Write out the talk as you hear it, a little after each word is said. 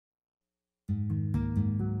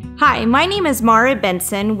Hi, my name is Mara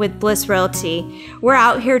Benson with Bliss Realty. We're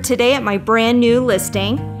out here today at my brand new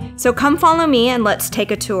listing, so come follow me and let's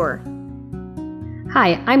take a tour.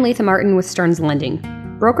 Hi, I'm Letha Martin with Stearns Lending.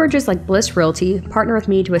 Brokerages like Bliss Realty partner with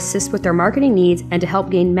me to assist with their marketing needs and to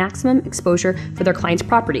help gain maximum exposure for their clients'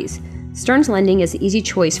 properties. Stearns Lending is the easy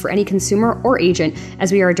choice for any consumer or agent,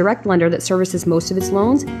 as we are a direct lender that services most of its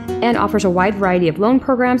loans and offers a wide variety of loan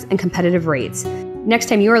programs and competitive rates. Next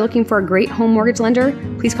time you are looking for a great home mortgage lender,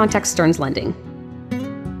 please contact Stearns Lending.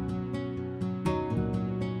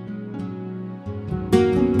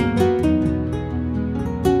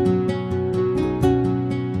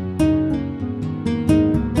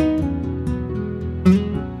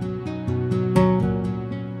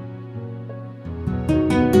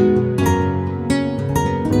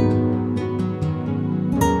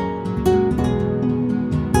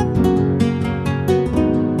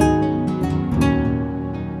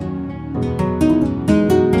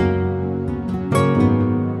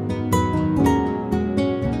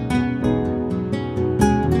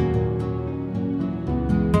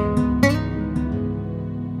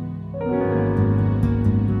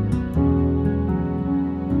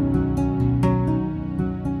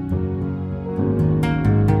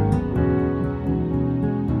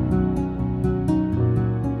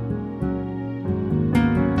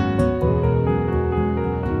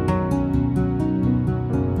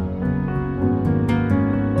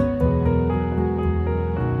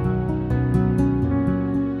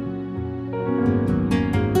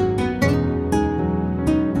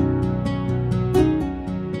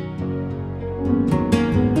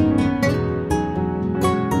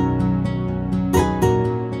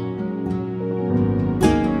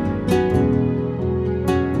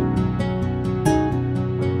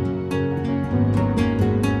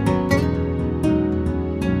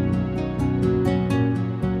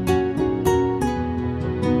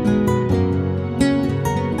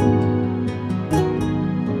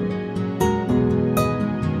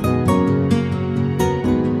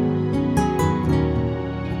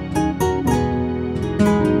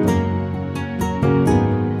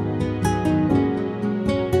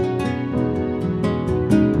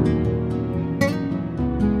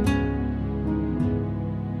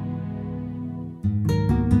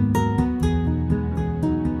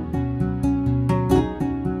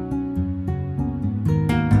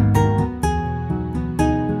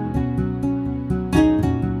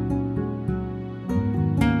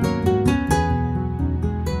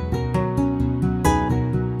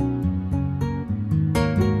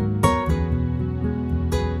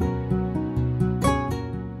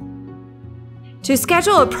 To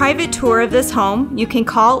schedule a private tour of this home, you can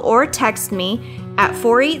call or text me at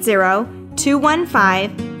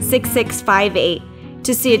 480-215-6658.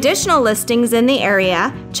 To see additional listings in the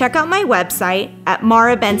area, check out my website at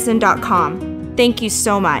marabenson.com. Thank you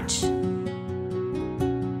so much.